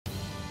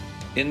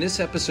In this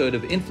episode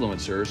of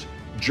Influencers,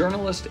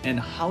 journalist and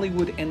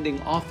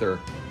Hollywood-ending author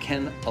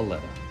Ken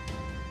Auletta.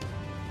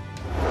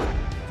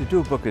 To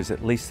do a book is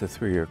at least a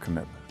 3-year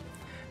commitment.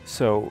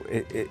 So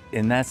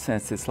in that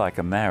sense, it's like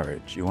a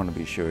marriage. You want to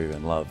be sure you're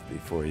in love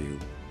before you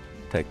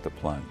take the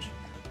plunge.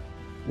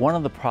 One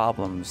of the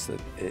problems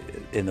that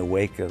in the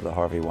wake of the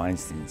Harvey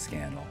Weinstein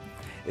scandal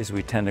is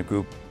we tend to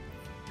group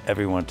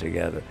everyone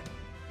together.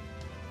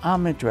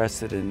 I'm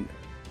interested in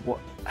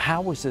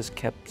how was this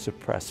kept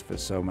suppressed for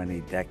so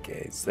many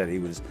decades that he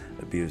was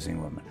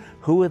abusing women?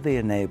 Who are the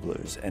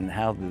enablers and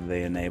how did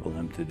they enable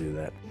him to do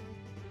that?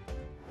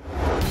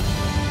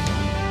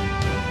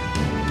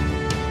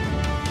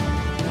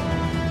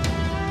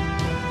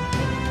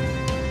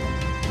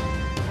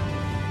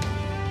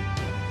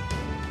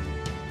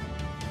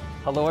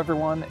 Hello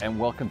everyone, and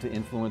welcome to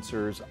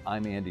Influencers.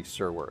 I'm Andy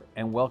Serwer,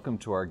 and welcome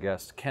to our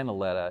guest Ken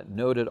Auletta,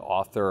 noted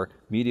author,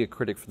 media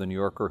critic for The New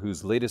Yorker,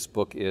 whose latest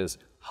book is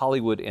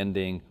Hollywood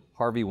Ending,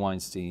 Harvey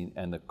Weinstein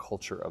and the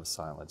Culture of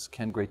Silence.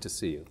 Ken, great to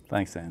see you.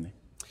 Thanks, Andy.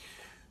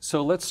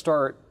 So let's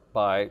start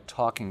by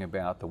talking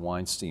about the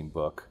Weinstein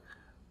book.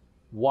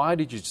 Why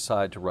did you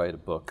decide to write a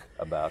book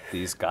about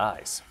these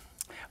guys?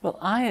 Well,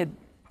 I had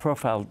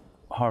profiled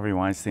Harvey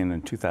Weinstein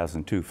in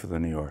 2002 for The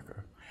New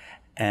Yorker,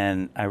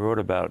 and I wrote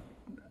about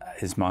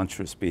his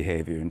monstrous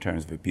behavior in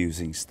terms of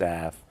abusing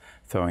staff,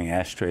 throwing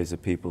ashtrays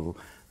at people,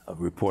 a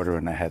reporter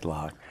in a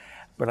headlock.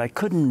 But I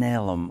couldn't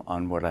nail him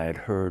on what I had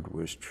heard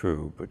was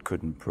true but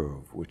couldn't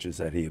prove, which is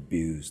that he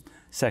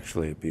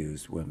sexually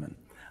abused women.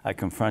 I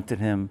confronted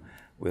him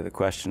with a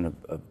question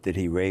of did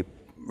he rape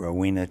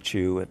Rowena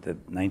Chu at the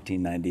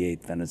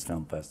 1998 Venice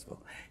Film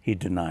Festival? He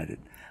denied it.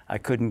 I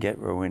couldn't get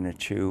Rowena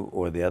Chu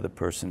or the other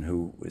person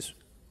who was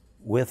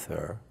with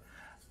her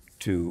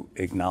to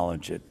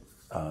acknowledge it.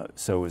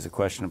 So it was a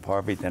question of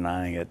Harvey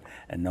denying it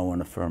and no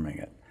one affirming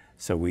it.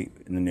 So in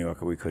The New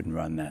Yorker, we couldn't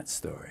run that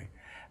story.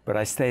 But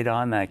I stayed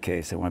on that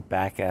case. I went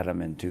back at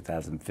him in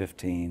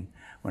 2015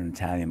 when an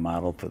Italian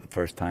model for the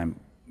first time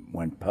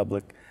went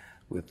public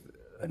with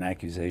an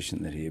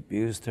accusation that he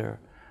abused her.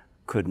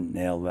 Couldn't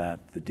nail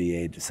that. The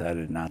DA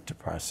decided not to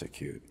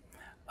prosecute.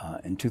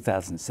 In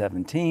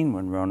 2017,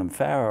 when Ronan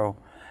Farrow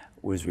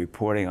was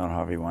reporting on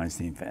Harvey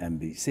Weinstein for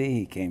NBC,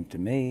 he came to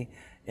me,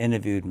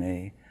 interviewed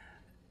me,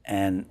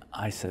 and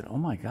I said, oh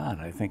my God,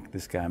 I think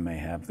this guy may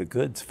have the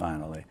goods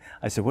finally.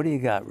 I said, what do you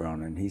got,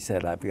 Ronan? He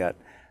said, I've got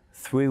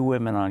 3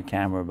 women on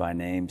camera by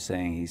name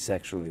saying he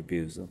sexually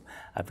abused them.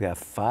 I've got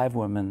 5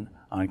 women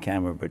on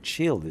camera but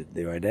shielded,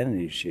 their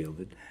identity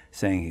shielded,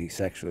 saying he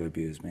sexually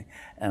abused me.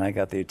 And I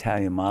got the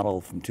Italian model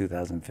from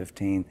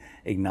 2015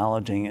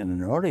 acknowledging in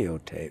an audio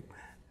tape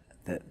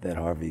that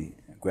Harvey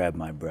grabbed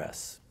my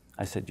breasts.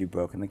 I said, you've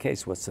broken the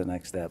case. What's the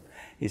next step?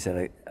 He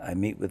said, I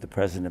meet with the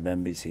president of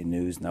NBC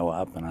News, Noah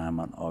Oppenheim,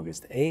 on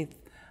August 8th.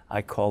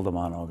 I called him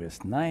on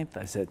August 9th.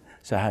 I said,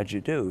 so how'd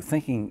you do?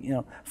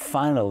 Thinking,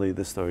 finally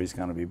the story's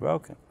going to be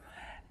broken.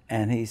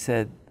 And he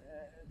said,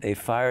 they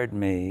fired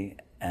me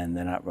and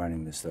they're not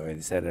running the story.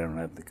 They said I don't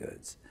have the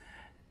goods.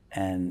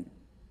 And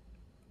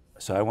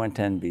so I went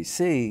to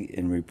NBC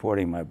in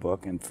reporting my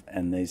book,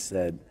 and they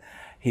said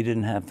he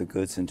didn't have the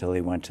goods until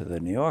he went to The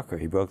New Yorker.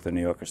 He broke The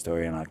New Yorker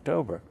story in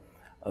October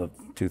of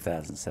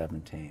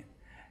 2017.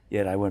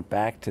 Yet I went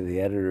back to the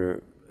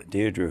editor,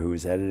 Deirdre, who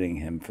was editing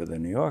him for The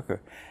New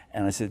Yorker,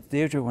 and I said,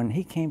 Deirdre, when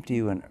he came to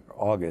you in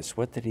August,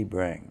 what did he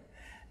bring?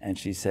 And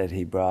she said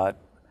he brought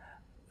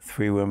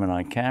 3 women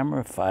on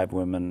camera, 5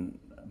 women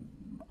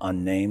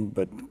unnamed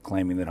but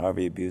claiming that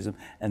Harvey abused them,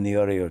 and the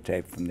audio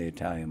tape from the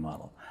Italian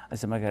model. I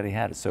said, my God, he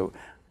had it. So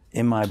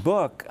in my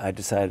book, I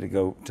decided to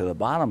go to the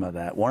bottom of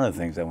that. One of the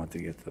things I wanted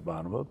to get to the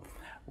bottom of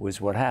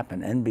was what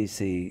happened.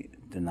 NBC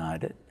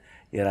denied it.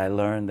 Yet I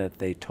learned that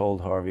they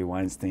told Harvey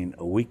Weinstein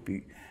a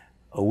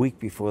week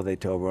before they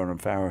told Ronan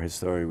Farrow his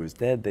story was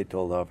dead, they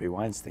told Harvey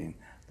Weinstein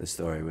the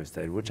story was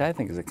dead, which I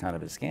think is a kind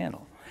of a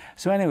scandal.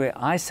 So anyway,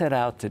 I set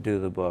out to do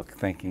the book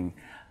thinking,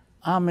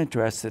 I'm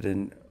interested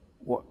in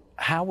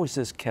how was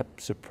this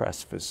kept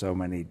suppressed for so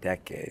many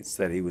decades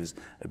that he was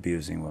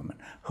abusing women?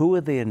 Who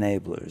are the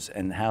enablers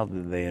and how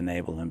did they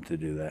enable him to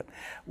do that?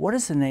 What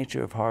is the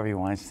nature of Harvey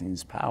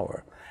Weinstein's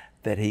power?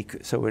 That he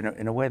could, so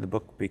in a way the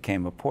book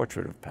became a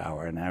portrait of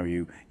power and how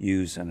you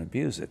use and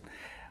abuse it.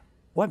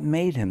 What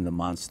made him the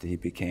monster he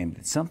became?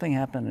 Did something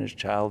happen in his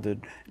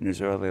childhood, in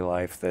his early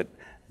life that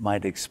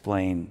might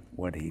explain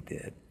what he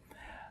did?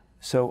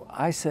 So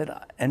I said,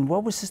 and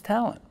what was his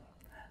talent?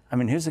 I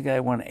mean, here's a guy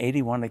who won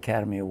 81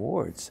 Academy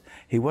Awards.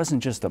 He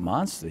wasn't just a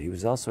monster, he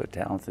was also a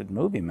talented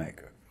movie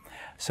maker.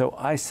 So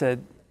I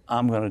said,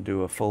 I'm going to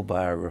do a full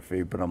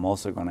biography, but I'm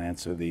also going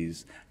to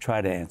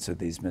try to answer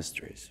these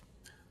mysteries.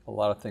 A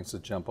lot of things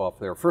that jump off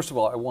there. First of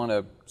all, I want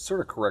to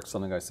sort of correct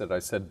something I said. I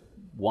said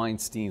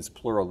Weinstein's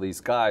plural, these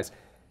guys.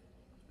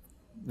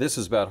 This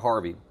is about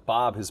Harvey.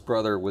 Bob, his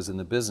brother, was in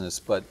the business,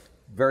 but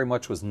very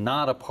much was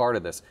not a part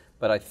of this.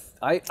 But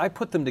I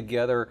put them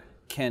together,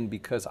 Ken,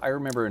 because I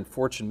remember in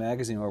Fortune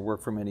magazine, where I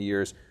worked for many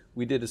years,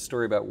 we did a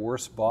story about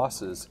worst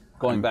bosses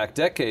going back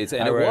decades,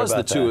 and it read was the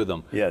about two that. of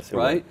them. Yes, it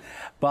right?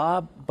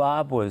 was.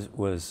 Bob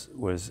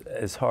was,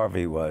 as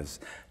Harvey was,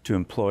 to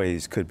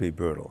employees could be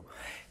brutal.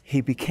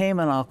 He became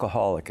an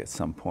alcoholic at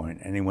some point,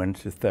 and he went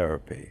to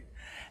therapy.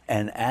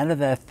 And out of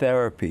that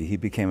therapy, he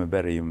became a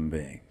better human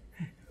being,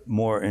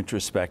 more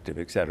introspective,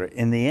 et cetera.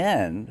 In the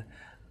end,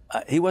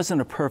 he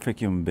wasn't a perfect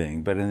human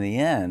being, but in the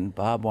end,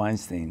 Bob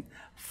Weinstein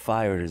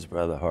fired his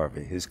brother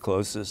Harvey, his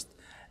closest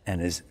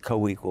and his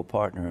co-equal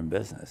partner in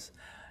business,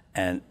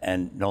 and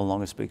no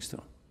longer speaks to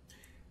him.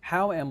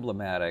 How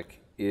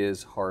emblematic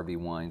is Harvey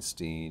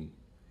Weinstein,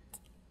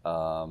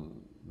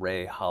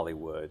 Ray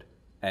Hollywood,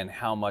 and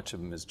how much of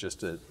him is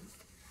just a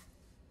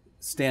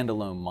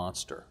standalone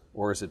monster,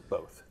 or is it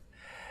both?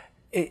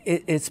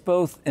 It's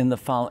both in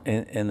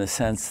the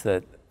sense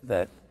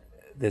that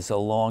there's a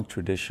long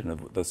tradition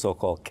of the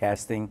so-called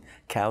casting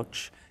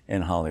couch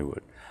in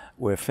Hollywood,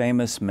 where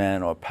famous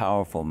men or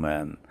powerful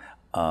men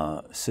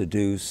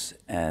seduce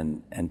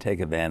and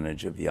take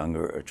advantage of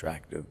younger,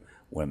 attractive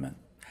women.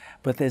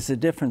 But there's a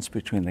difference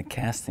between the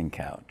casting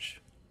couch,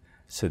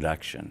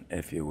 seduction,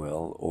 if you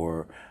will,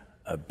 or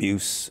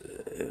abuse,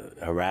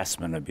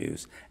 harassment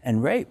abuse,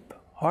 and rape.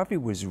 Harvey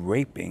was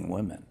raping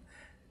women.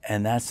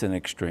 And that's an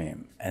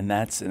extreme. And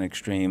that's an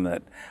extreme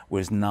that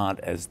was not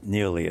as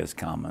nearly as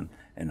common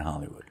in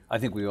Hollywood. I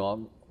think we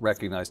all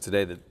recognize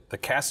today that the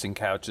casting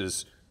couch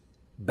is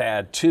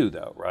bad too,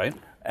 though, right?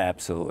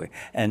 Absolutely.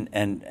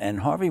 And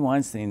Harvey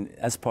Weinstein,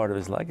 as part of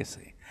his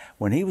legacy,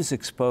 when he was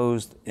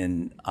exposed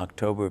in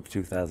October of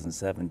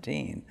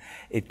 2017,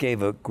 it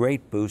gave a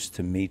great boost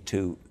to Me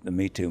Too, the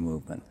Me Too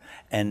movement,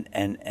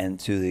 and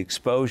to the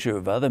exposure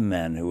of other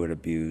men who had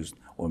abused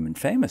women,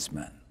 famous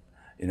men,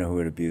 who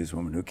had abused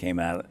women, who came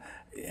out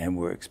and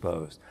were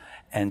exposed.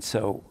 And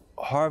so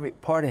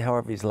part of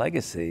Harvey's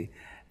legacy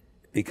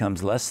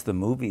becomes less the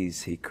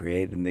movies he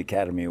created and the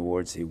Academy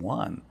Awards he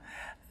won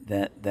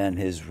than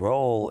his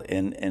role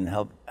in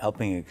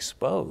helping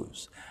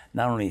expose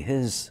not only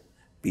his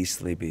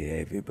beastly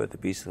behavior, but the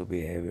beastly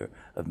behavior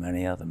of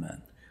many other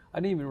men. I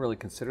didn't even really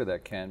consider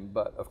that, Ken,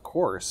 but of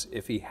course,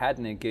 if he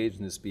hadn't engaged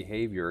in this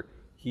behavior,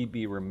 he'd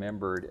be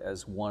remembered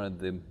as one of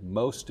the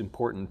most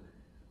important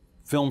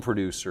film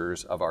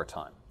producers of our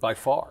time, by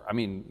far. I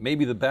mean,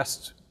 maybe the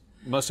best,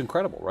 most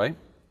incredible, right?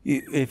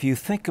 If you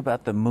think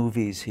about the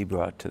movies he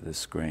brought to the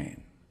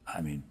screen, I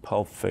mean,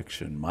 Pulp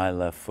Fiction, My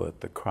Left Foot,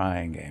 The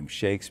Crying Game,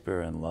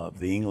 Shakespeare in Love,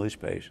 The English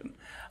Patient.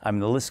 I mean,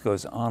 the list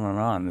goes on and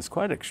on. It's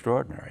quite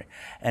extraordinary.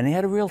 And he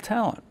had a real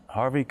talent.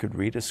 Harvey could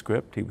read a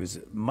script. He was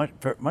much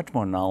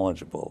more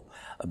knowledgeable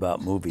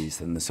about movies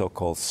than the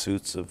so-called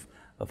suits of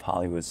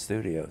Hollywood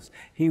studios.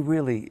 He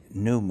really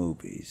knew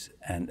movies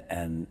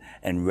and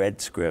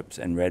read scripts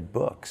and read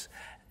books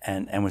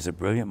and was a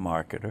brilliant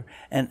marketer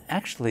and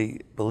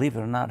actually, believe it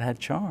or not, had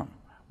charm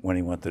when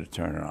he wanted to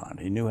turn it on.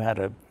 He knew how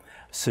to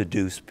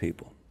seduce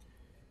people.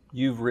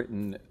 You've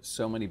written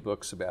so many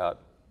books about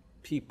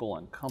people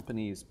and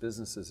companies,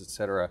 businesses, et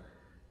cetera.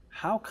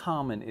 How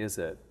common is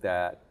it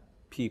that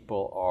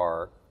people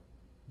are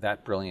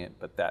that brilliant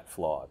but that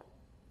flawed?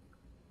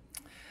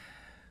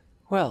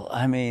 Well,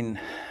 I mean,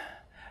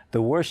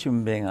 the worst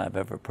human being I've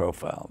ever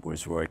profiled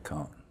was Roy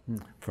Cohn,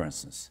 for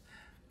instance.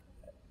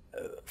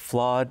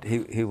 Flawed,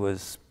 he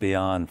was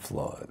beyond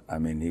flawed. I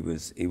mean, he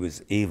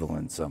was evil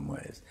in some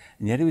ways,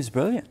 and yet he was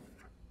brilliant.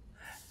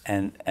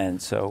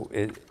 And so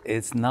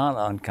it's not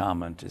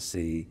uncommon to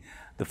see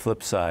the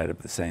flip side of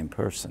the same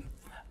person.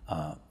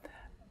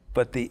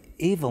 But the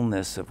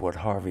evilness of what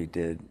Harvey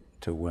did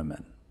to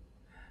women,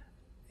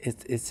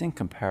 it's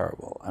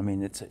incomparable. I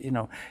mean,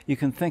 you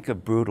can think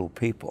of brutal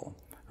people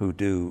who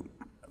do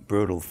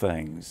brutal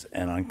things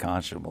and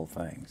unconscionable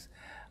things.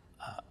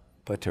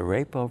 But to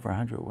rape over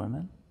 100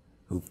 women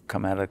who've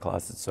come out of the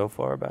closet so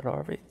far about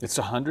Harvey? It's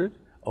 100?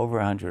 Over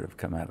 100 have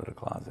come out of the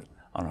closet.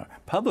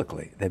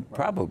 Publicly,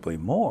 probably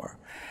more.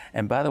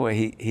 And by the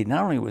way, he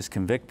not only was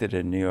convicted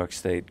in New York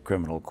State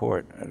criminal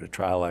court at a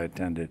trial I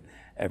attended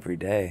every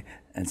day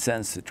and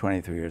sentenced to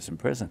 23 years in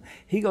prison,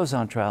 he goes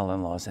on trial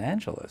in Los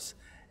Angeles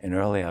in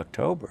early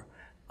October.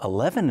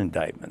 11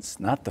 indictments,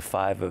 not the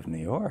 5 of New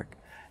York.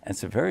 And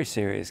it's a very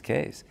serious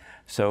case.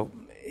 So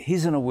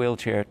he's in a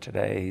wheelchair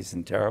today. He's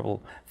in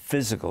terrible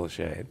physical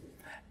shape.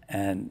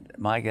 And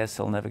my guess,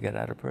 he'll never get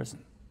out of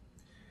prison.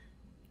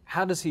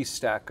 How does he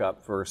stack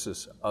up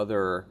versus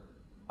other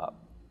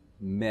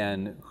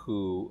men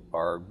who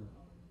are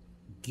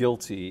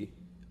guilty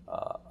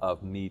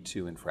of Me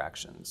Too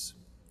infractions?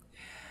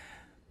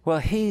 Well,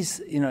 he's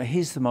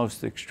the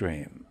most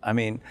extreme. I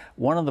mean,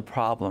 one of the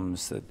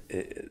problems that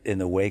in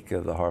the wake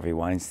of the Harvey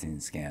Weinstein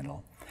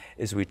scandal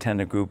is we tend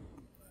to group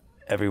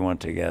everyone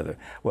together.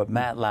 What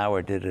Matt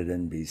Lauer did at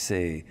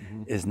NBC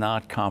is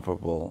not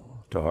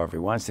comparable to Harvey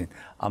Weinstein.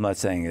 I'm not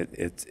saying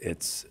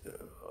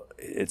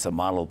it's a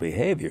model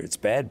behavior, it's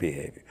bad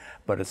behavior,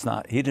 but it's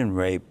not. He didn't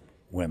rape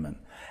women.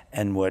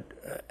 And what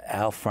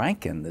Al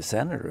Franken, the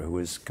senator who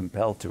was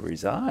compelled to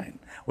resign,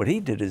 what he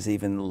did is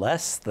even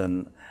less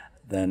than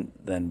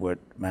what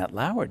Matt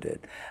Lauer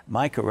did.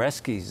 Mike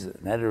Oresky's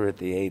an editor at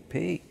the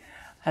AP.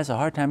 has a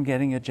hard time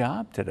getting a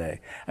job today.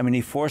 I mean,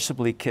 he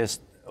forcibly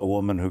kissed a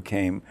woman who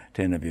came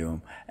to interview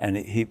him, and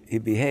he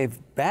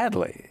behaved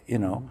badly, you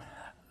know.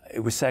 It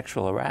was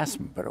sexual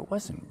harassment, but it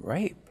wasn't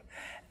rape.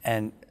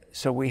 And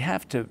so we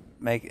have to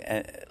make,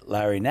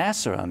 Larry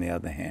Nassar, on the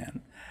other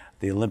hand,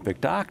 the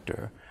Olympic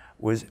doctor,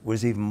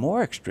 was even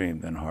more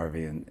extreme than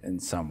Harvey in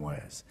some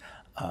ways.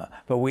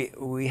 But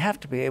we have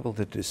to be able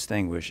to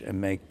distinguish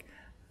and make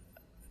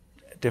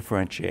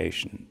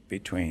differentiation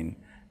between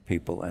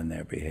people and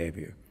their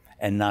behavior,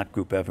 and not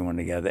group everyone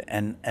together,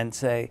 and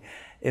say,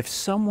 if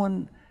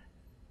someone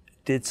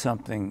did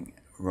something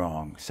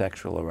wrong,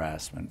 sexual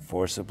harassment,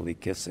 forcibly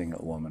kissing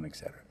a woman,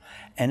 etc.,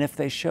 and if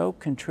they show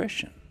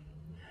contrition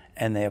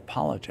and they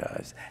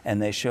apologize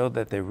and they show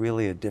that they're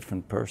really a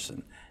different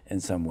person in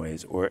some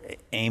ways, or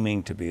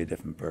aiming to be a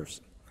different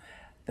person,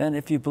 then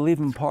if you believe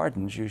in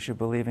pardons, you should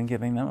believe in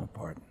giving them a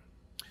pardon.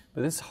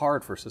 But it's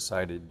hard for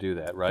society to do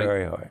that, right?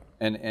 Very hard.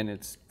 And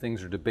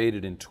things are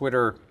debated in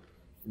Twitter,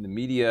 in the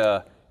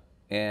media,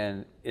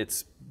 and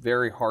it's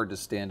very hard to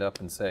stand up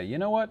and say, you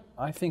know what,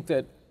 I think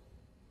that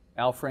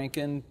Al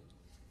Franken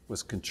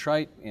was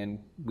contrite and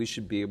we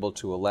should be able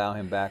to allow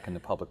him back in the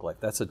public life.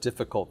 That's a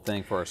difficult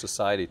thing for our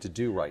society to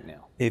do right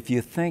now. If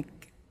you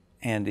think,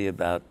 Andy,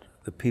 about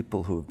the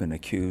people who have been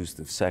accused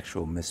of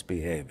sexual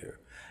misbehavior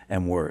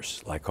and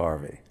worse, like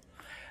Harvey,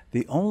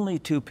 the only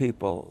two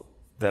people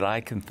that I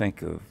can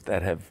think of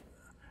that have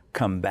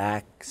come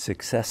back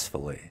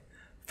successfully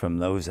from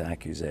those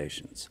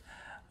accusations,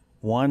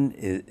 one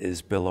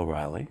is Bill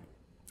O'Reilly,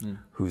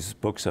 whose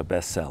books are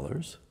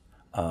bestsellers,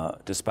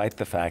 despite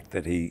the fact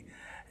that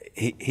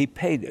he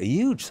paid a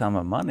huge sum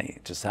of money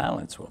to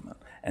silence women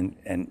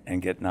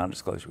and get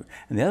non-disclosure.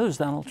 And the other is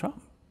Donald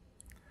Trump,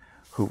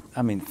 who,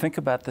 I mean, think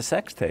about the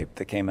sex tape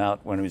that came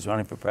out when he was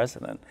running for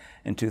president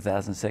in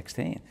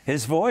 2016.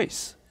 His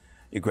voice,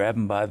 you grab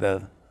him by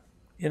the,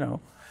 you know,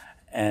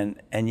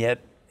 and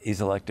yet he's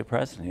elected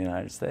president of the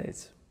United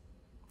States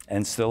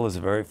and still is a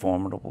very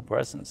formidable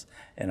presence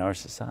in our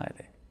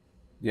society.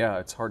 Yeah,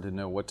 it's hard to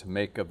know what to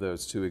make of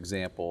those two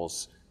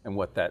examples and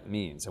what that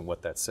means and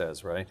what that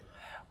says, right?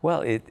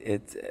 Well,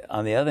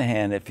 on the other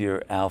hand, if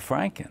you're Al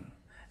Franken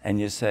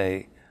and you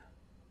say,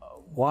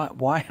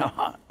 why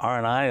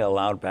aren't I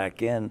allowed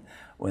back in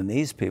when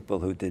these people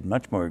who did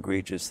much more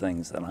egregious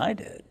things than I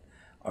did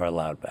are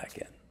allowed back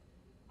in?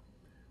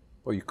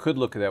 Well, you could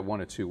look at that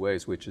one of two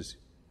ways, which is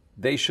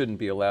they shouldn't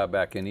be allowed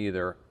back in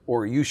either,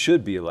 or you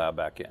should be allowed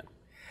back in.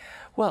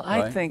 Well,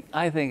 right?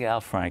 I think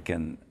Al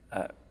Franken,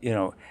 you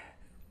know,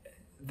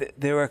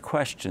 there are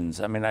questions.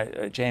 I mean,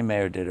 Jane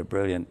Mayer did a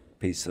brilliant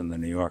piece in the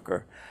New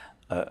Yorker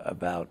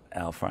about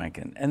Al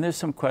Franken, and there's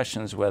some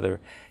questions whether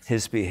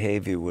his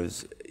behavior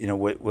was, you know,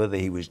 whether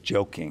he was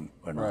joking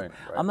or not. Right,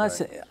 I'm not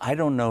saying, I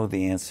don't know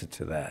the answer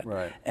to that.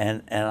 Right.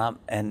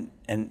 And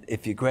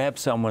if you grab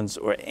someone's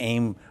or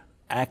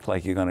act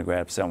like you're going to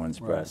grab someone's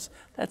breast,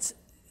 that's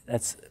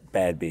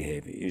bad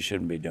behavior. You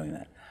shouldn't be doing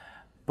that.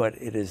 But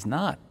it is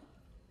not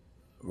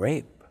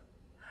rape.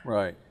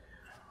 Right.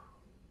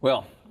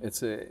 Well,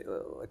 it's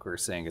like we were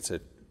saying, it's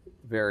a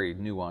very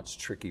nuanced,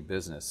 tricky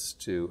business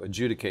to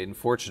adjudicate. And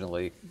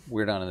fortunately,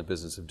 we're not in the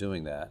business of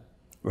doing that.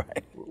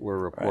 Right. We're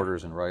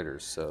reporters and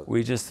writers, so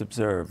we just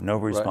observe, no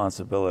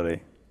responsibility.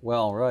 Right.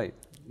 Well, right.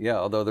 Yeah,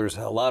 although there's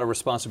a lot of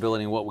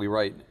responsibility in what we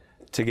write.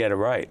 To get it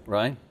right.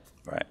 Right?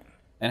 Right.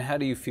 And how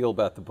do you feel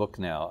about the book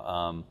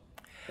now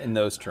in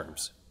those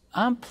terms?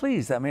 I'm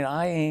pleased. I mean,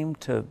 I aim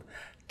to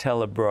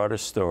tell a broader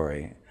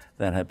story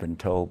than had been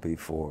told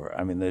before.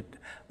 I mean, the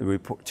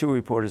two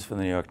reporters from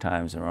the New York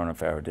Times and Ronan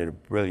Farrow did a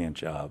brilliant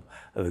job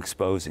of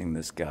exposing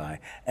this guy,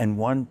 and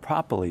won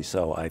properly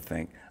so, I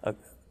think,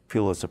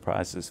 Pulitzer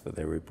Prizes for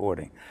their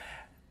reporting.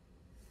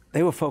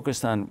 They were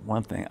focused on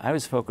one thing. I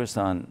was focused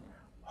on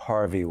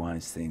Harvey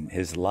Weinstein,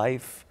 his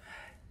life,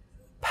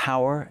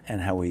 power,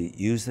 and how he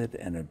used it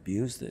and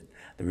abused it,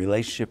 the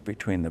relationship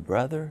between the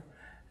brother,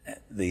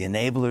 the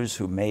enablers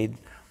who made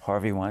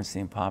Harvey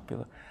Weinstein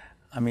popular.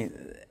 I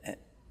mean,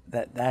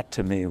 that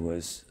to me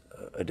was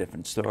a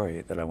different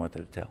story that I wanted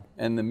to tell.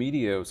 And the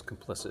media was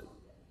complicit.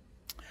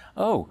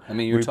 Oh. I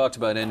mean, you talked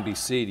about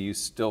NBC. Do you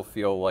still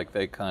feel like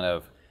they kind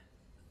of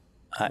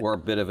were a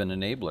bit of an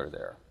enabler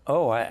there?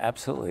 Oh,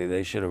 absolutely.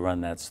 They should have run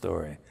that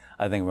story.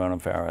 I think Ronan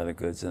Farrow had the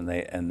goods, and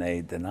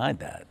they denied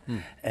that.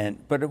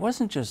 But it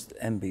wasn't just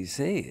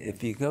NBC.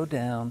 If you go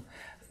down,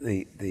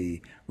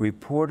 the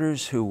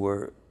reporters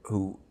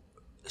who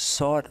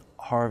sought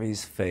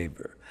Harvey's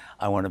favor.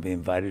 I want to be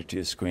invited to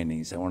your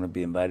screenings. I want to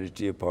be invited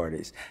to your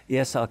parties.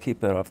 Yes, I'll keep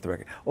that off the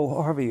record.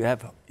 Oh, Harvey, you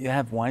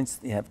have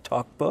Weinstein, you have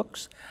talk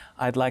books?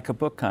 I'd like a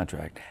book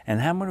contract.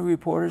 And how many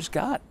reporters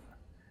got?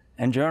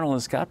 And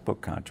journalists got book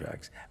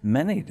contracts.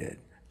 Many did.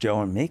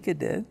 Joe and Mika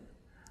did.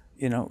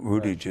 You know,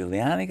 Rudy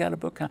Giuliani got a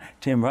book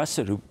contract. Tim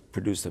Russert, who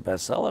produced a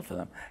bestseller for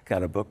them,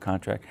 got a book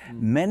contract.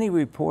 Many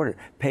reporters,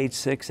 Page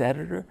Six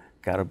editor,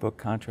 got a book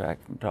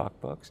contract from Talk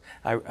Books.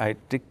 I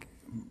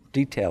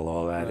detail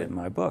all that in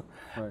my book.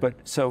 But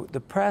so the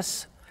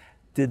press,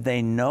 did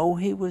they know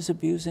he was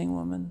abusing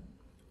women?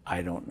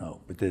 I don't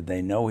know. But did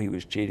they know he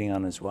was cheating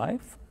on his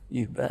wife?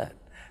 You bet.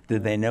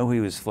 Did they know he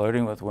was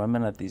flirting with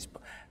women at these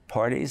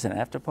parties and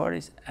after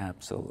parties?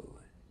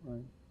 Absolutely.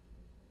 Right.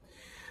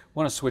 I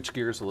want to switch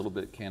gears a little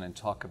bit, Ken, and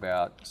talk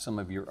about some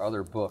of your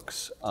other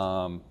books.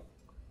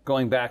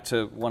 Going back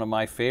to one of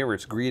my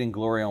favorites, Greed and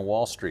Glory on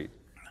Wall Street,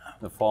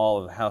 The Fall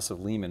of the House of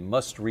Lehman.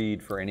 Must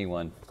read for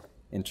anyone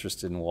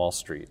interested in Wall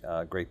Street.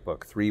 Great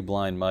book. Three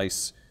Blind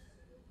Mice,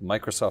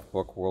 Microsoft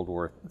book, World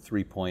War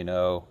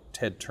 3.0,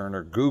 Ted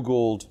Turner,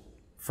 Googled,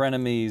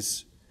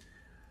 Frenemies.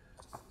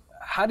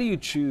 How do you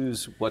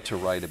choose what to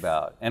write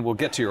about? And we'll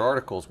get to your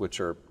articles, which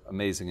are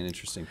amazing and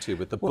interesting too,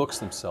 but the books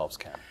themselves,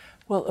 Ken.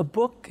 Well, a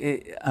book,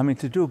 I mean,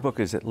 to do a book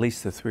is at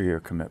least a 3-year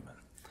commitment.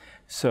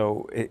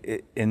 So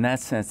in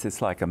that sense,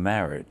 it's like a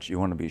marriage. You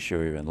want to be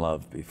sure you're in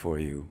love before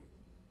you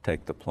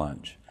take the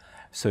plunge.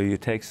 So you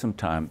take some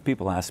time.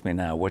 People ask me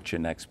now, what's your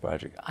next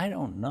project? I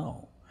don't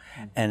know.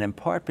 And in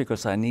part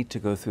because I need to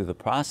go through the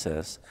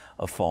process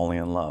of falling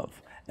in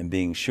love and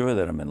being sure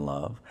that I'm in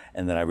love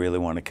and that I really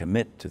want to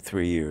commit to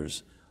 3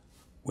 years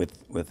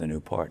with a new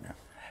partner.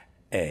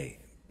 A.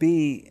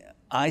 B,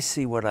 I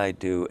see what I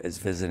do as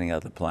visiting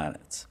other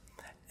planets.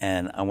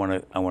 And I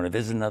want to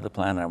visit another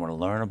planet. I want to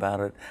learn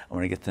about it. I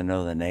want to get to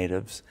know the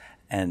natives,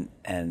 and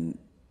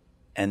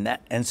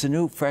it's a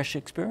new, fresh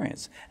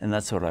experience. And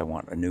that's what I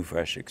want, a new,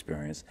 fresh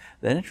experience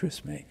that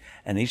interests me.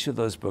 And each of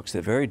those books,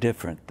 they're very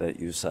different that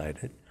you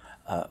cited,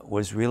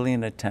 was really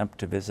an attempt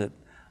to visit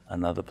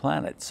another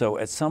planet. So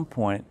at some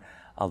point,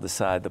 I'll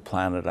decide the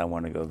planet I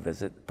want to go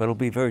visit, but it'll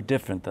be very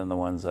different than the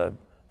ones I've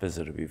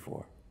visited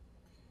before.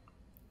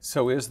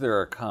 So is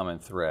there a common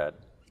thread,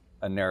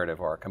 a narrative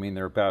arc? I mean,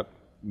 they're about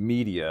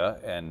media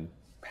and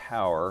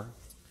power.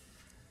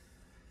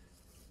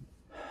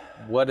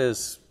 What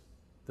is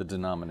the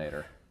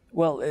denominator?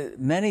 Well,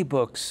 many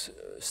books,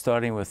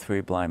 starting with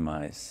Three Blind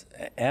Mice,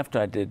 after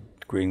I did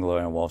Green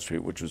Glory on Wall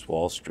Street, which was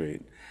Wall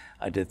Street,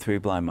 I did Three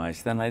Blind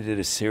Mice. Then I did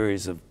a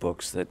series of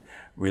books that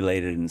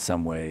related in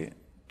some way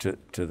to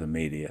the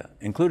media,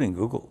 including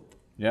Google.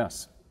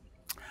 Yes.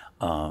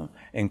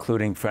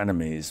 Including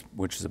Frenemies,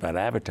 which is about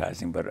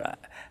advertising, but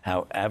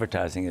how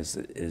advertising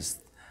is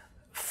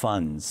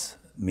funds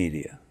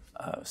media,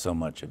 so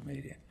much of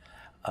media.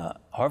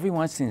 Harvey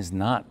Weinstein is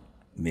not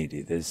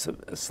media. There's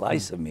a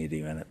slice of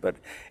media in it, but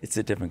it's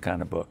a different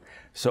kind of book.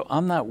 So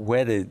I'm not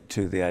wedded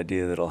to the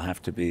idea that it'll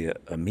have to be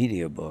a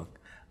media book.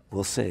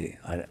 We'll see.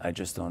 I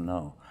just don't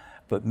know.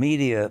 But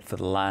media for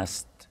the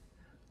last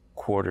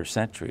quarter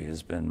century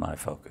has been my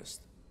focus.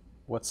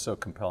 What's so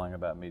compelling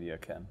about media,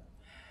 Ken?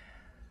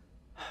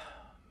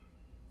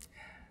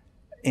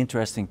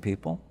 Interesting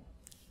people,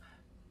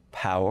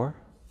 power,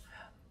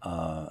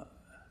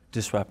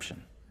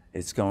 disruption.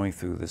 It's going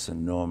through this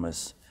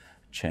enormous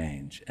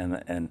change.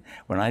 And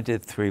when I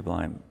did Three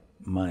Blind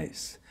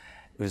Mice,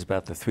 it was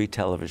about the 3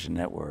 television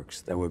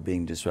networks that were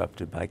being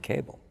disrupted by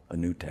cable, a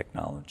new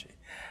technology.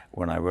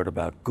 When I wrote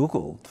about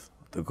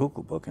the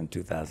Google book in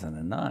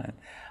 2009,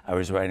 I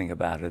was writing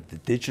about it. The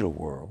digital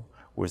world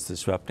was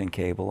disrupting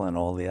cable and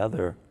all the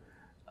other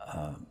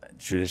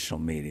traditional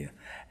media.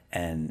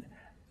 And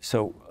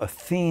so a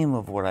theme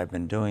of what I've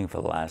been doing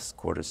for the last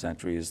quarter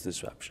century is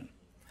disruption.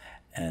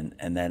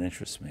 And that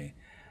interests me.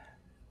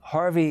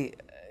 Harvey,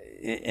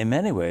 in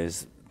many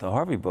ways, the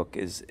Harvey book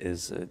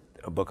is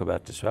a book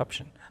about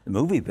disruption. The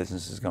movie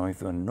business is going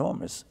through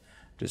enormous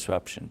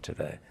disruption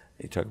today.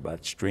 You talk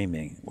about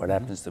streaming. What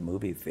happens to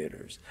movie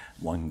theaters?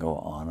 One can go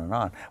on and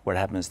on. What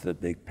happens to the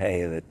big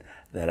pay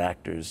that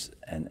actors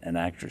and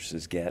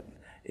actresses get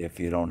if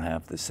you don't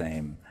have the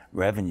same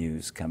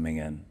revenues coming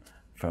in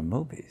from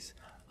movies?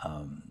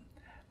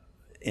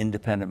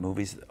 Independent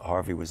movies,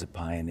 Harvey was a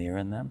pioneer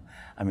in them.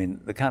 I mean,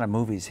 the kind of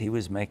movies he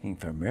was making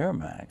for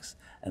Miramax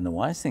and the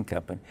Weinstein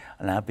Company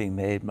are now being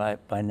made by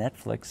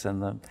Netflix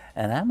and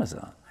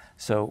Amazon.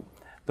 So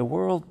the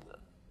world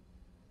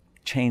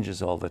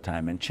changes all the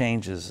time, and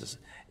change is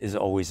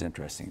always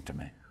interesting to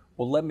me.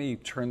 Well, let me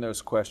turn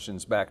those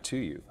questions back to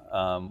you.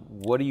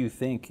 What do you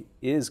think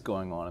is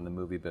going on in the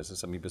movie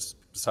business? I mean,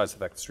 besides the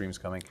fact the stream's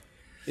coming,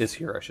 is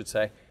here, I should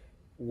say.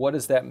 What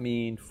does that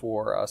mean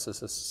for us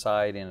as a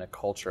society and a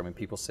culture? I mean,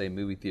 people say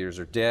movie theaters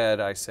are dead.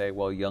 I say,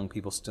 well, young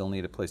people still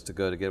need a place to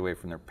go to get away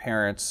from their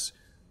parents.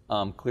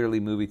 Clearly,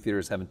 movie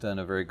theaters haven't done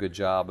a very good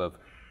job of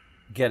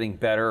getting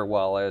better,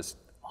 while as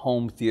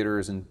home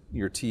theaters and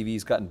your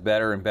TV's gotten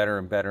better and better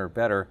and better and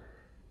better.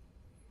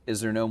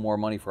 Is there no more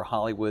money for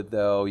Hollywood,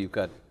 though? You've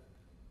got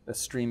a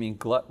streaming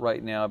glut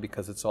right now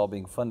because it's all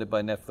being funded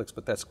by Netflix,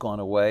 but that's gone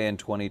away in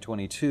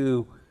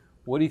 2022.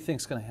 What do you think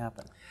is going to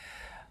happen?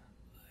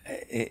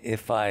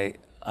 If I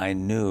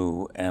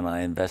knew and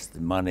I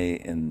invested money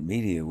in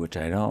media, which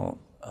I don't,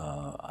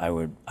 I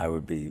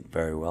would be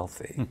very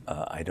wealthy.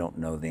 I don't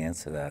know the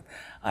answer to that.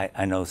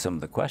 I know some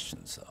of the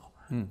questions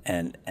though,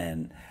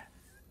 and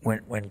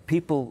when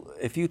people,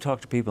 if you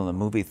talk to people in the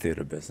movie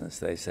theater business,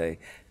 they say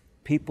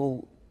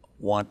people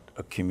want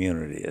a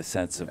community, a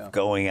sense of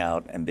going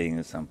out and being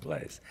in some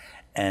place,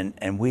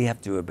 and we have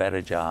to do a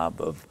better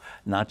job of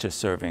not just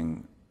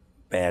serving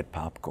bad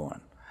popcorn,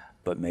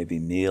 but maybe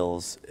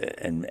meals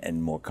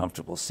and more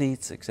comfortable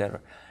seats,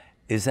 etc.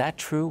 Is that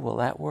true? Will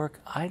that work?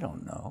 I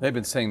don't know. They've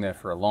been saying that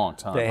for a long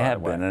time. They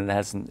have been, and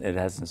it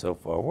hasn't so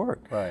far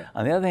worked. Right.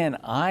 On the other hand,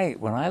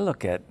 when I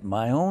look at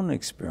my own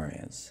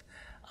experience,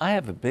 I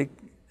have a big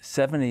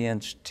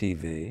 70-inch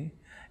TV.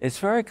 It's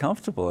very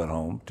comfortable at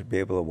home to be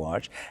able to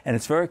watch, and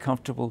it's very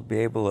comfortable to be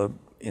able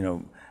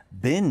to,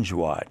 binge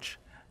watch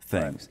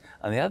things.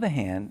 Right. On the other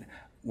hand,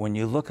 when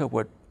you look at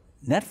what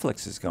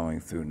Netflix is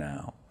going through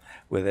now,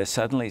 where they're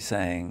suddenly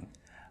saying,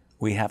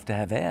 we have to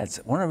have ads.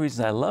 One of the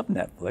reasons I love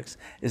Netflix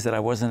is that I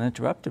wasn't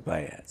interrupted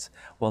by ads.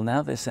 Well,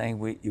 now they're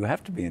saying you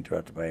have to be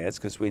interrupted by ads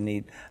because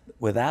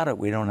without it,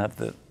 we don't have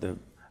the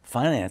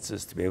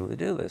finances to be able to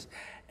do this.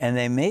 And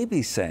they may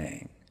be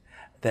saying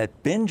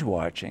that binge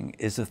watching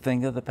is a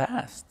thing of the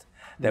past,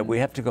 that we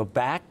have to go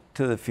back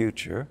to the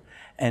future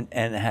and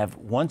have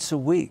once a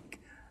week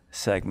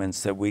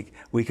segments that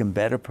we can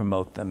better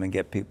promote them and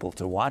get people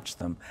to watch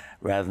them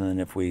rather than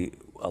if we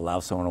allow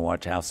someone to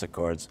watch House of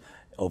Cards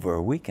over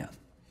a weekend.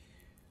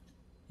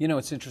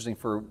 It's interesting,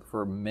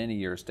 for many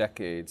years,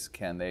 decades,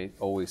 Ken, they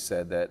always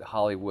said that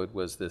Hollywood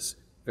was this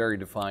very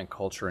defined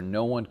culture and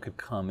no one could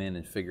come in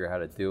and figure out how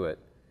to do it.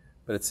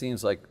 But it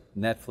seems like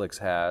Netflix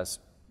has,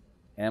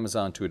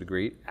 Amazon to a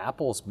degree,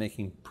 Apple's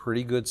making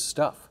pretty good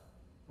stuff,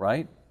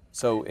 right?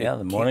 So yeah,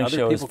 the morning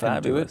show is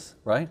fabulous,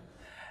 right?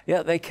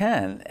 Yeah, they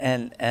can,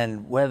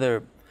 and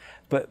whether,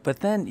 but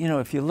then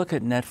if you look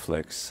at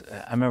Netflix,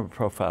 I remember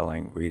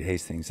profiling Reed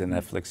Hastings at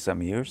Netflix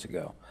some years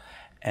ago,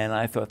 and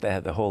I thought they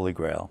had the holy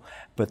grail,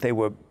 but they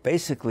were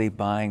basically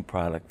buying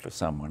product for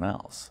someone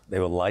else. They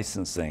were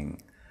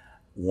licensing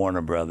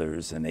Warner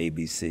Brothers and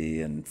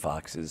ABC and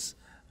Fox's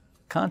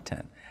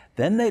content.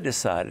 Then they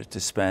decided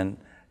to spend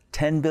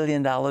 $10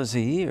 billion a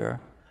year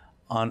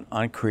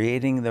on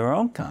creating their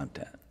own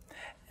content.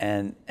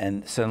 And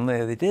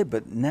suddenly they did,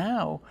 but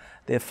now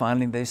they're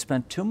finding they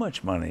spent too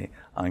much money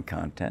on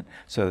content,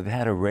 so they've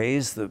had to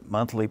raise the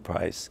monthly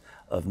price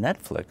of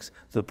Netflix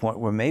to the point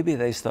where maybe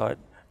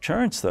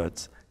churn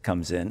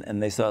comes in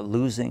and they start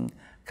losing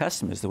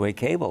customers the way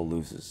cable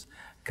loses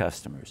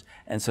customers.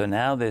 And so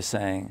now they're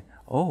saying,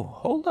 oh,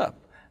 hold up,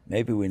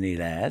 maybe we need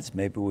ads,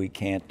 maybe we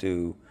can't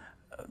do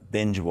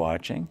binge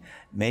watching,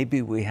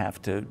 maybe we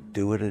have to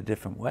do it a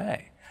different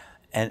way.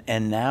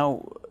 And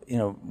now,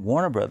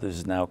 Warner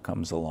Brothers now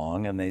comes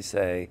along and they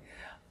say,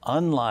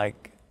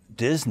 unlike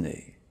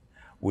Disney,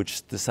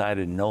 which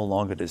decided no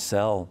longer to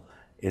sell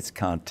its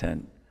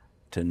content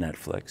to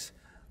Netflix,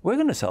 we're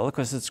going to sell it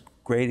because it's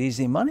great,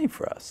 easy money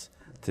for us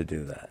to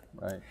do that.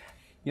 Right.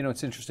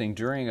 It's interesting,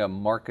 during a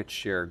market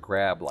share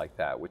grab like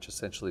that, which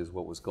essentially is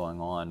what was going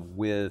on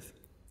with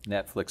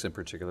Netflix in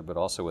particular, but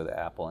also with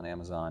Apple and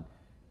Amazon,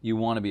 you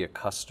want to be a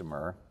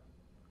customer,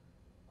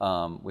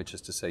 which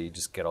is to say you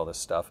just get all this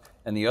stuff.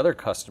 And the other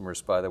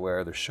customers, by the way,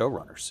 are the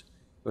showrunners.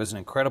 It was an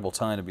incredible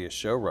time to be a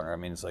showrunner. I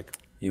mean, it's like...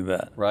 You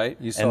bet. Right?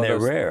 You saw and they're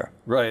rare.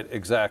 Right,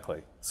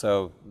 exactly.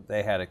 So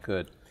they had it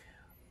good.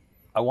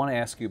 I want to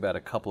ask you about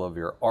a couple of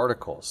your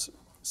articles,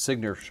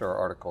 signature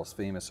articles,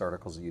 famous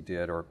articles that you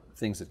did, or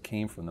things that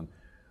came from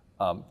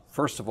them.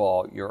 First of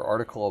all, your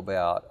article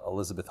about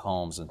Elizabeth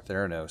Holmes and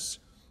Theranos,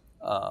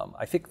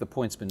 I think the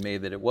point's been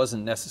made that it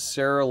wasn't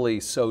necessarily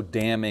so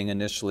damning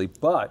initially,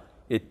 but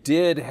it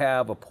did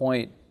have a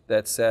point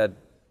that said,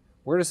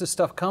 where does this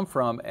stuff come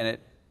from? And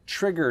it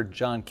triggered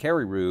John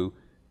Carreyrou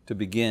to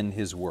begin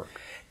his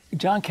work.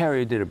 John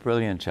Carreyrou did a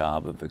brilliant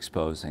job of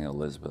exposing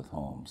Elizabeth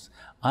Holmes.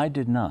 I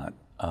did not.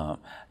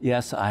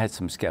 Yes, I had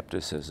some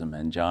skepticism,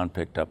 and John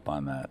picked up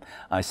on that.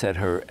 I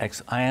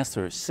asked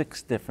her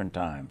 6 different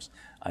times.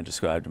 I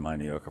described in my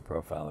New Yorker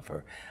profile of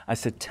her. I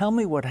said, tell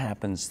me what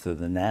happens to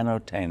the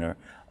nanotainer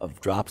of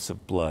drops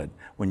of blood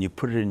when you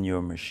put it in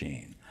your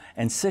machine.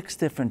 And 6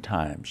 different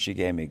times she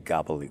gave me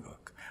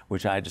gobbledygook,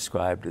 which I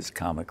described as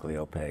comically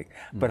opaque.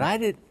 Mm-hmm. But I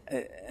did,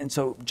 and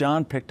so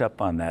John picked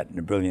up on that, and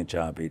a brilliant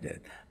job he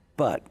did.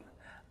 But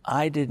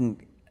I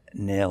didn't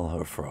nail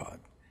her fraud,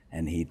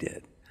 and he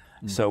did.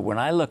 Mm-hmm. So when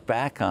I look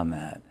back on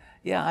that,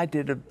 yeah, I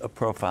did a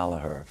profile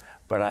of her,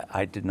 but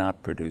I did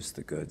not produce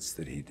the goods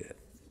that he did.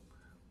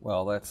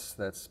 Well, that's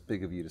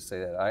big of you to say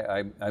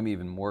that. I'm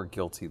even more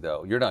guilty,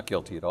 though. You're not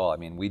guilty at all. I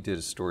mean, we did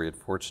a story at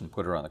Fortune,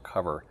 put her on the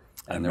cover,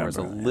 and there was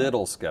a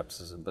little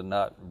skepticism, but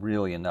not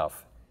really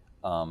enough.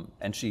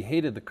 And she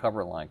hated the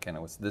cover line, Ken.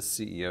 It was, "This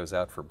CEO's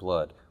out for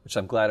blood," which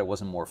I'm glad it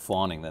wasn't more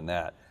fawning than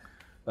that.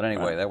 But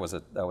anyway, that was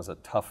a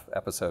tough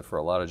episode for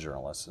a lot of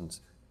journalists, and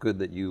it's good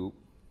that you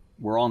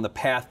were on the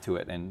path to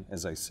it. And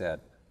as I said,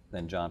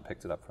 then John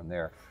picked it up from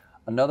there.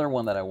 Another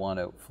one that I want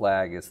to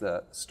flag is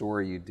the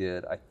story you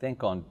did, I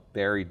think, on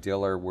Barry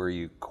Diller, where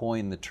you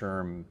coined the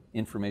term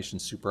information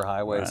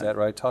superhighway. Right. Is that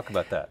right? Talk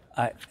about that.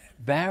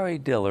 Barry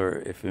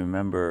Diller, if you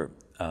remember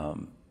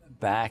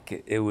back,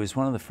 it was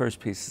one of the first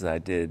pieces I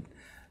did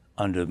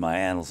under my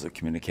Annals of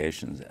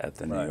Communications at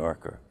the New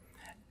Yorker.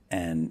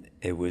 And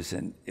it was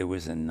in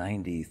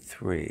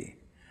 '93,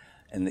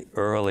 in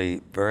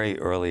the very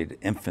early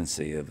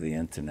infancy of the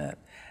internet.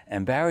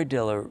 And Barry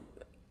Diller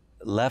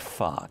left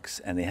Fox,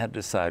 and he had to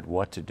decide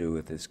what to do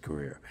with his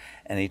career.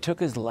 And he took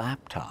his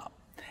laptop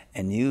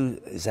and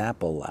used his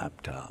Apple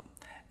laptop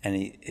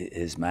and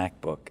his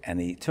MacBook, and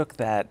he took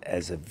that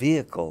as a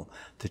vehicle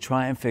to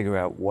try and figure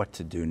out what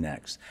to do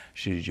next.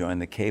 Should he join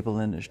the cable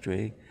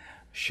industry?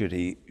 Should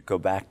he go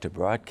back to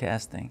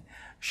broadcasting?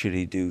 Should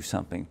he do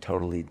something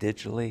totally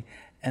digitally?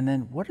 And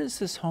then what is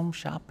this home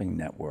shopping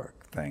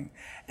network thing?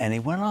 And he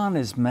went on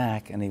his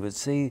Mac and he would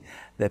see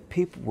that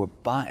people were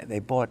buying, they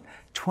bought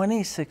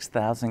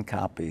 26,000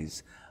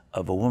 copies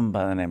of a woman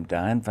by the name of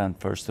Diane van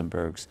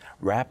Furstenberg's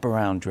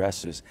wraparound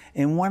dressers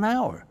in 1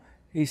 hour.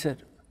 He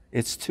said,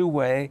 it's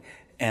two-way,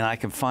 and I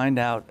can find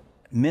out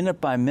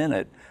minute by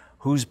minute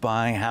who's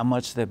buying, how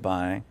much they're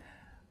buying.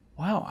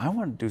 Wow, I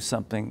want to do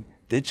something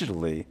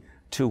digitally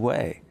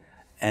two-way.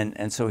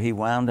 And so he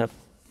wound up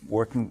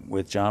working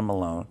with John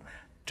Malone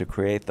to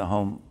create the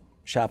home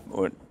shop,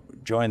 or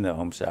join the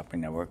home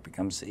shopping network,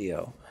 become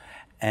CEO.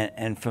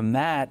 And from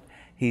that,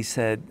 he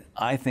said,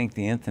 I think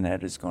the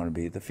internet is going to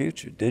be the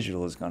future.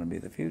 Digital is going to be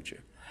the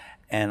future.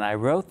 And I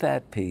wrote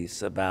that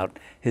piece about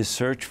his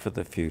search for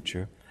the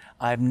future.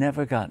 I've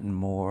never gotten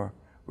more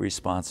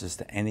responses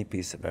to any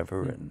piece I've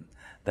ever written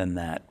than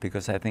that,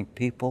 because I think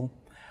people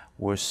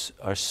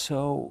are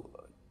so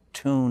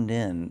tuned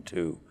in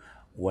to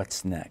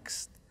what's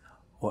next.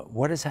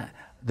 What is that?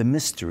 The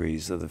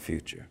mysteries of the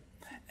future.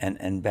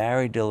 And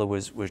Barry Diller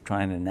was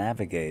trying to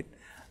navigate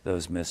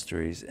those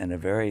mysteries in a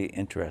very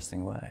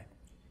interesting way.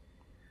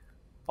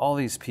 All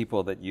these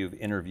people that you've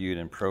interviewed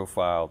and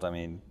profiled, I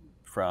mean,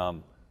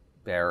 from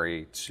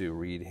Barry to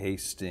Reed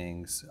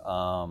Hastings,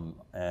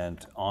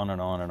 and on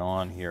and on and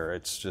on here,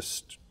 it's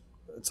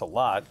a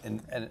lot.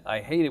 And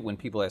I hate it when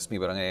people ask me,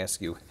 but I'm going to ask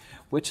you,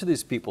 which of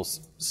these people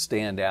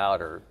stand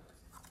out, or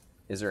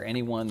is there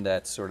anyone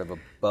that's sort of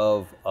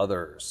above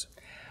others?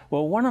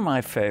 Well, one of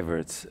my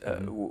favorites,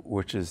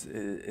 which is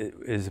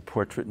a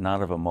portrait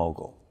not of a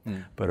mogul,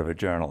 but of a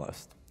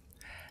journalist.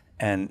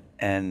 And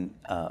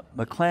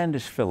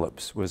McClandish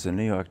Phillips was a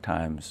New York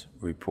Times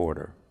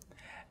reporter.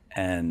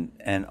 And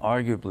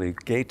arguably,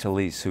 Gay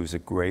Talese, who's a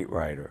great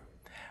writer,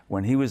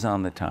 when he was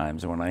on the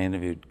Times, when I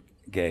interviewed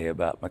Gay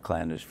about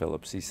McClandish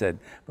Phillips, he said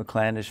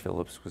McClandish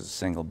Phillips was the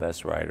single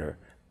best writer,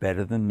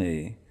 better than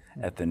me,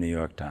 at the New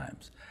York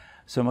Times.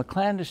 So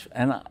McClandish,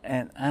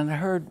 and I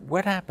heard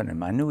what happened to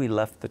him. I knew he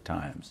left the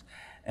Times.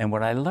 And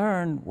what I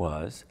learned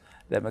was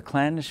that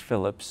McClandish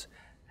Phillips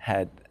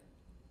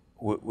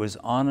was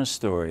on a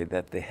story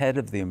that the head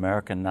of the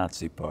American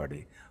Nazi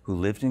Party, who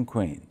lived in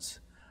Queens,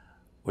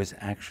 was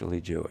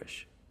actually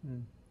Jewish.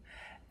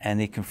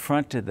 And he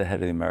confronted the head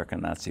of the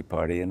American Nazi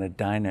Party in a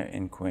diner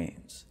in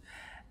Queens.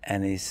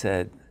 And he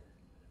said,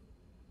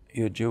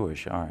 you're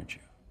Jewish, aren't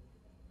you?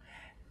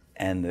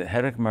 And the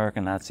head of the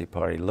American Nazi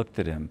Party looked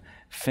at him,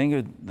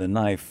 fingered the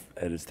knife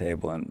at his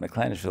table, and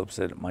McClandish Phillips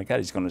said, my God,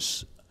 he's going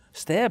to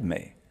stab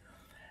me.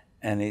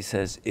 And he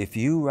says, if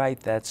you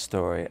write that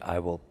story, I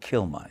will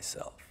kill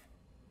myself.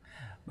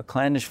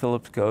 McClandish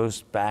Phillips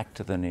goes back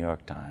to the New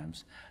York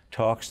Times,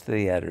 talks to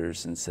the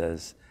editors and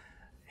says,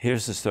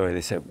 here's the story.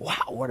 They said,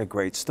 wow, what a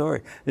great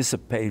story. This is a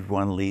page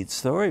one lead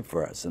story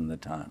for us in the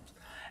Times.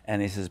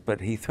 And he says,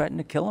 but he threatened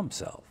to kill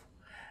himself.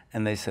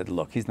 And they said,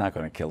 look, he's not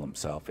going to kill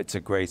himself. It's a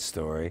great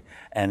story.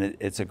 And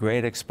it's a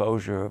great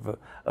exposure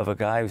of a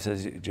guy who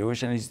says he's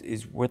Jewish, and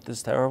he's with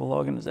this terrible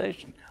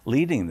organization,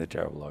 leading the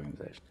terrible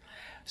organization.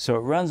 So it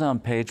runs on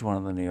page one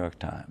of the New York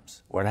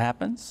Times. What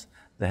happens?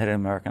 The head of the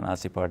American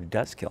Nazi Party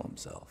does kill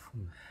himself.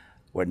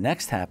 What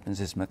next happens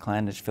is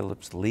McClandish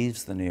Phillips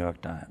leaves the New York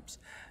Times,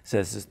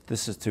 says,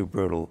 this is too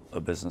brutal a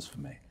business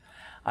for me.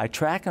 I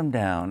track him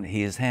down.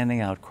 He is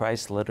handing out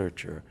Christ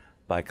literature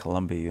by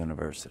Columbia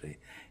University.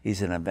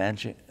 He's an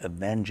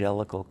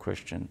evangelical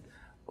Christian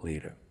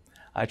leader.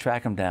 I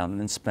track him down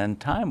and spend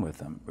time with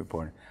him,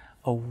 reporting.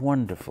 A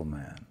wonderful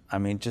man. I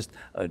mean, just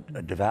a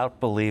devout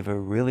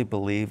believer, really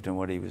believed in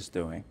what he was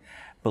doing,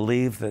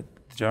 believed that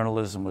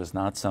journalism was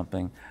not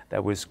something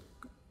that was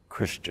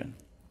Christian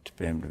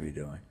for him to be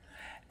doing.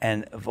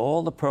 And of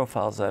all the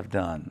profiles I've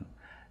done,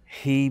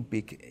 it's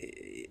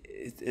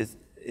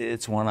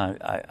one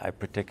I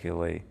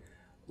particularly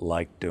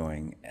like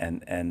doing,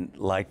 and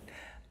like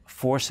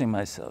forcing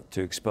myself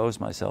to expose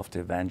myself to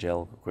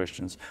evangelical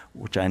Christians,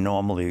 which I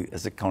normally,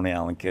 as a Coney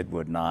Island kid,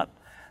 would not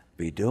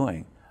be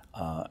doing.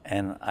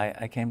 And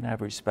I came to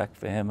have respect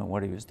for him and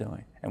what he was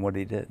doing and what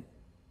he did.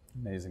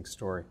 Amazing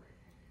story.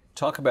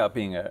 Talk about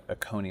being a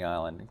Coney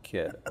Island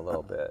kid a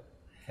little bit,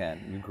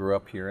 Ken. You grew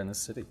up here in the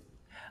city.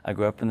 I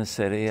grew up in the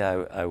city.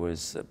 I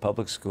was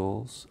public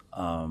schools.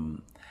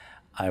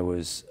 I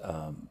was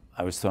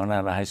thrown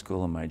out of high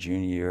school in my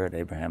junior year at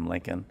Abraham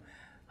Lincoln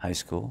High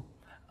School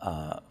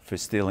for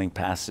stealing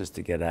passes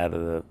to get out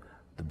of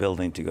the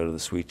building to go to the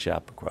sweet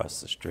shop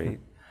across the street.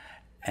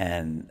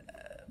 And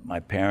my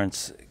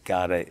parents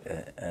got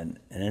an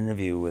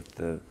interview with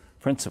the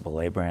principal,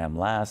 Abraham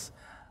Lass,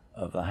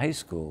 of the high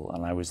school,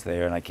 and I was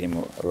there, and I came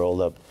a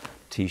rolled-up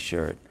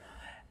T-shirt.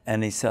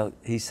 And he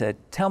said,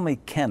 tell me,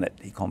 Kenneth,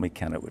 he called me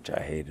Kenneth, which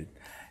I hated.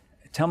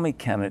 Tell me,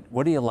 Kenneth,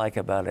 what do you like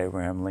about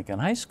Abraham Lincoln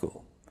High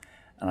School?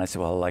 And I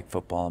said, well, I like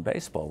football and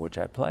baseball, which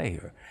I play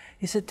here.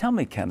 He said, tell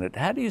me, Kenneth,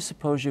 how do you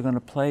suppose you're going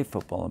to play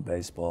football and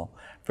baseball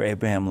for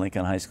Abraham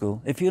Lincoln High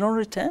School if you don't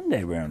attend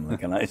Abraham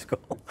Lincoln High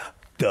School?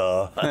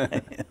 Duh.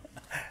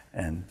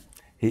 And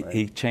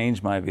he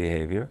changed my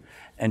behavior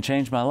and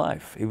changed my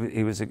life.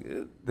 He was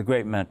the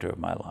great mentor of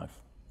my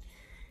life.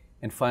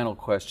 And final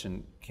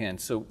question, Ken.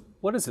 So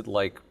what is it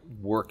like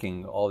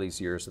working all these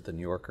years at the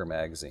New Yorker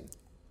magazine?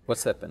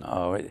 What's that been?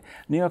 Oh,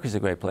 New York is a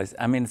great place.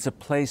 I mean, it's a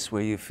place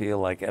where you feel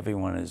like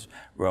everyone is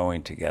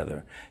rowing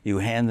together. You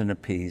hand in a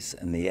piece,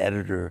 and the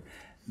editor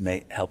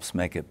helps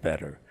make it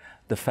better.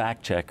 The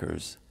fact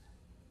checkers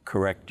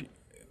correct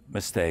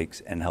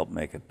mistakes and help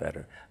make it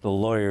better. The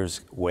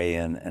lawyers weigh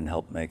in and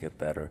help make it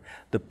better.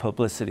 The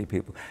publicity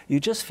people. You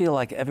just feel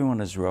like everyone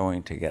is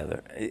rowing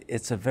together.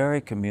 It's a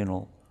very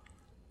communal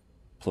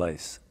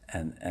place,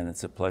 and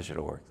it's a pleasure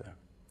to work there.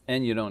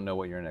 And you don't know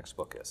what your next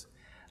book is?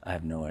 I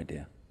have no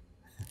idea.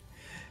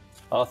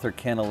 Author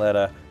Ken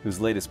Auletta, whose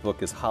latest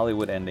book is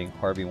Hollywood Ending,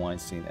 Harvey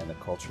Weinstein and the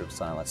Culture of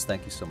Silence.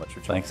 Thank you so much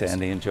for joining us. Thanks,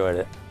 Andy. Enjoyed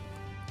it.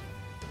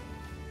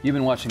 You've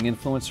been watching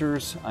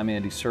Influencers. I'm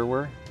Andy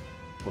Serwer.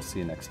 We'll see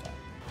you next time.